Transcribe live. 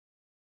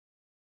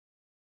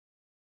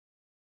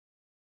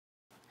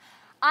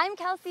I'm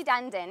Kelsey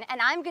Dundon, and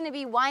I'm going to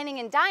be wining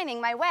and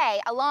dining my way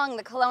along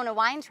the Kelowna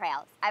wine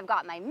trails. I've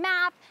got my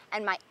map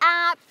and my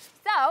app,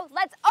 so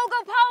let's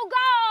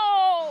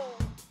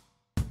Ogopogo!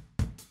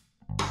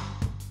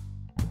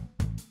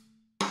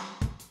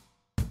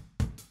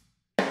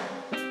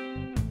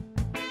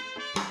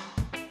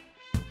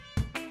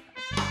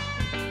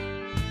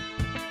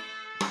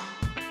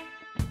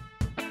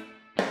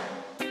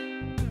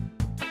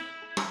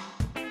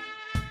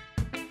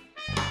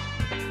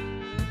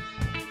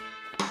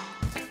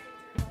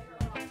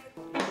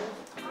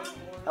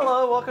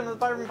 Hello, welcome to the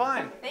Vibrant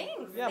Vine.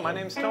 Thanks. Yeah, my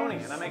name's Tony,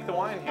 and I make the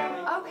wine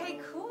here. Okay,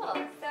 cool.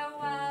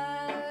 So,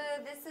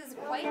 this is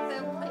quite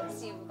the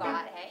place you've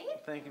got, hey?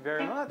 Thank you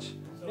very much.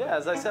 Yeah,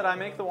 as I said, I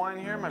make the wine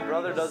here. My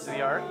brother does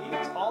the art.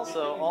 It's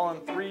also all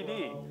in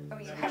 3D. Oh,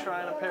 you I'm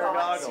trying a pair of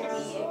goggles.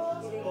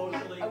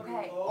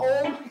 Okay.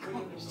 Oh my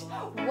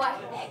gosh. What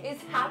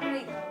is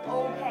happening?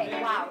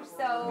 Okay, wow.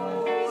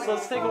 So So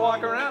let's take a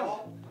walk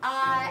around.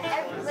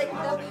 like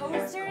the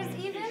posters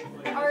even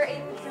are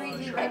in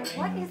 3D. Like,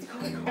 what is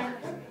going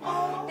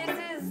on? This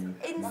is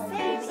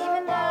insane.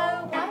 Even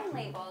the wine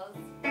labels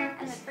and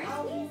the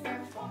frisbees.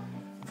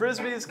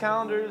 Frisbees,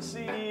 calendars,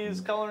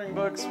 CDs, coloring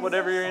books,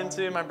 whatever you're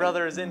into. My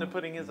brother is into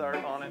putting his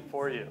art on it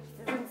for you.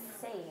 This is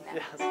insane.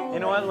 Yes. You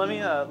know what? Let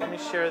me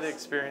share the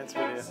experience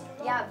with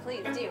you. Yeah,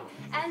 please do.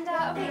 And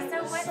okay,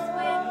 so what's with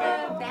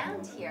the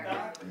band here?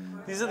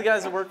 These are the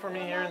guys that work for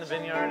me here in the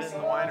vineyard and the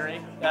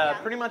winery.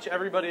 Pretty much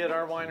everybody at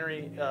our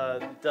winery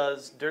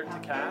does dirt to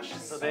cash.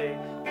 So they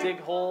dig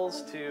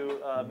holes to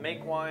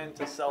make wine,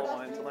 to sell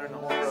wine, to learn the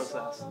whole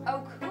process.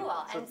 Oh,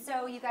 cool. And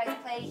so you guys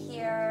play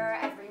here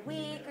every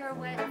week, or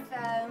with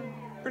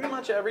Pretty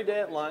much every day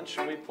at lunch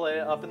we play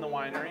up in the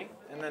winery,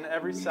 and then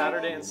every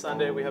Saturday and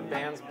Sunday we have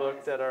bands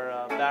booked at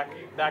our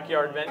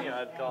backyard venue,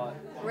 I'd call it.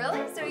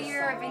 Really? So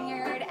you're a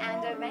vineyard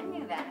and a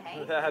venue then,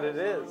 hey? That it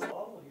is.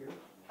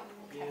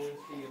 Okay.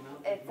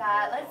 It's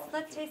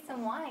let's taste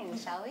some wine,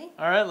 shall we?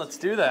 All right, let's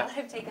do that.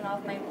 I've taken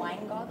off my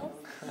wine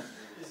goggles.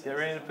 Get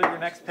ready to put your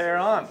next pair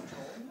on.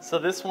 So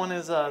this one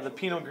is the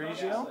Pinot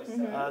Grigio.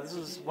 This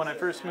is when I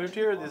first moved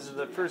here. These are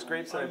the first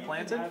grapes that I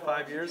planted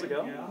 5 years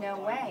ago. No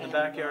way. In the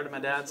backyard of my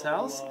dad's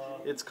house.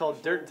 It's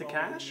called Dirt to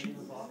Cash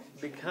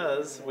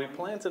because we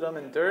planted them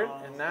in dirt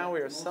and now we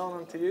are selling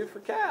them to you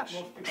for cash.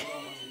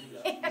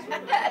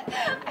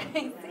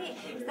 I see.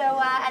 So,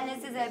 and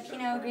this is a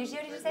Pinot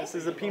Grigio, did you say? This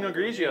is a Pinot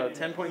Grigio,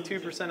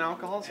 10.2%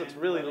 alcohol, so it's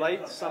really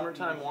light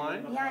summertime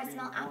wine. Yeah, I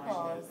smell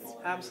apples.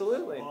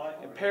 Absolutely.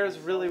 It pairs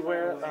really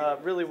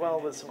well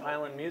with some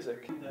island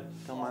music.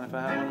 Don't mind if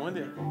I have one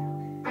with you.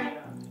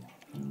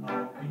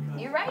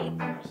 You're right.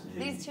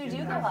 These two do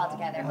go well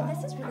together. Oh,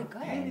 this is really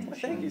good.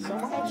 Thank you so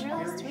much. It's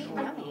really sweet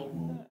and yummy.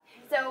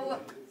 So,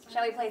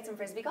 shall we play some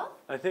frisbee golf?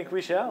 I think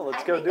we shall.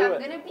 Let's I go think do I'm it.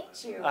 gonna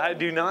beat you. I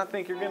do not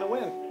think you're going to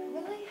win.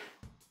 Really?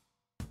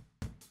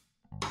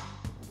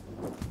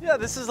 Yeah,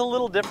 this is a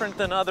little different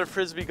than other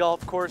frisbee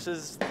golf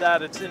courses,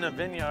 that it's in a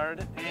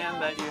vineyard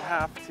and that you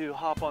have to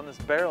hop on this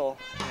barrel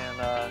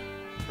and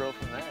throw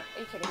from there. Are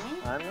you kidding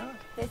me? I'm not.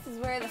 This is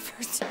where the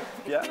first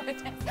Yeah.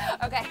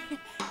 Okay.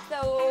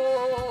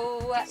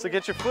 So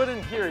get your foot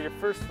in here, your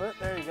first foot.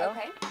 There you go.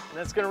 Okay. And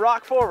it's going to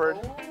rock forward.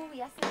 Oh,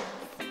 yes it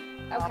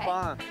is. Hop Okay.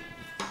 on.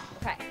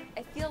 Okay.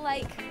 I feel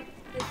like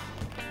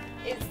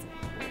this is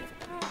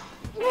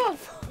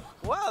Woof.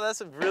 Wow,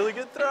 that's a really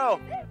good throw.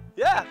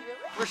 Yeah,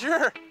 for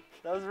sure.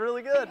 That was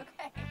really good.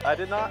 Okay.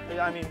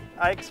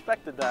 I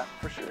expected that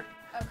for sure.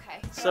 Okay.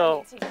 So I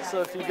need to get out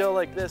if of you your go way.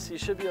 like this, you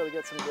should be able to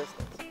get some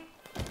distance.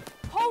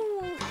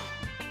 Oh.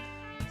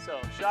 So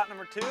shot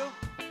number 2,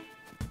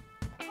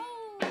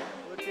 Oh.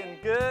 looking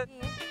good.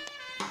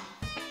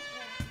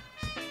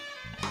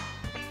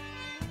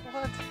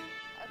 What?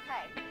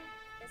 Okay.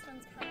 This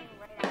one's coming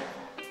right at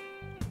you.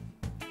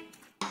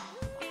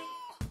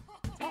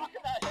 Talk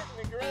about hitting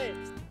the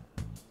grapes.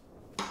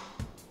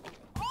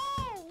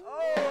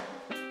 Oh.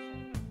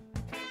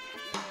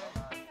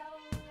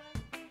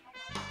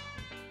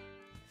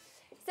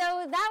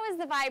 So that was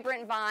the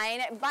Vibrant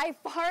Vine, by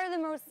far the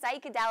most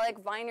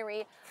psychedelic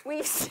vinery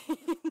we've seen.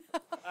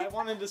 I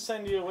wanted to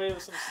send you away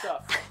with some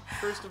stuff.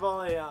 First of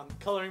all, a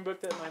coloring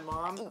book that my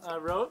mom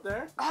wrote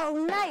there.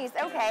 Oh, nice.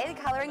 Okay,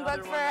 the coloring Another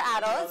book for one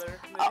that my adults. brother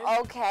Oh, made.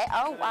 okay.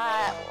 Oh,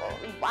 wow.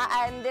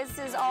 And this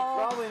is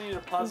all Probably need a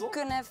puzzle.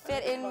 gonna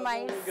fit in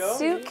my There you go.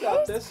 suitcase. You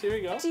got this. Here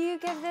you go. Do you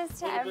give this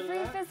to Little bit of every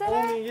that. visitor?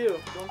 Only you. Don't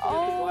forget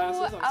the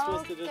glasses. I'm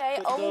supposed to just Okay.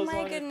 put Oh those my on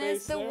your goodness,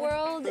 face the there.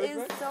 world is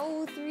Perfect.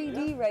 so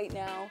 3D Yeah. right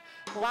now.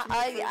 Wow,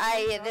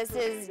 this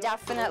is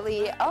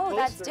definitely. Oh,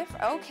 that's Poster.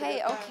 different. Okay,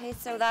 Don't forget okay.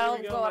 So Here that'll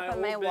we go up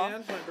on my old wall.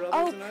 band, my brothers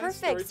Oh, and I,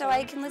 perfect. So story I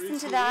time, can listen to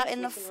 3 that CDs,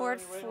 in the listen Ford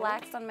on the way home.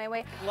 Flex on my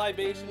way.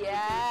 Libation.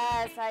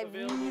 Yes, I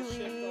Available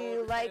shipped all really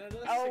over like.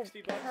 Canada, Oh,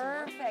 60 bucks a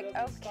month, perfect.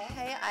 doesn't stop.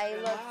 Okay, I And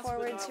look last but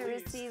forward not to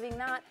least, receiving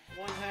that.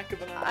 One heck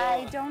of an I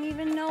umbrella. don't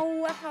even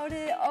know how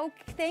to. Oh,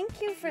 thank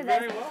you for You're this.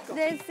 very welcome.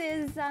 This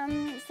is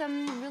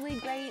some really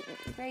great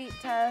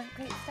stuff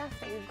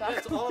that you've got. Yeah,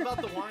 it's all about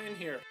the wine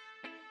here.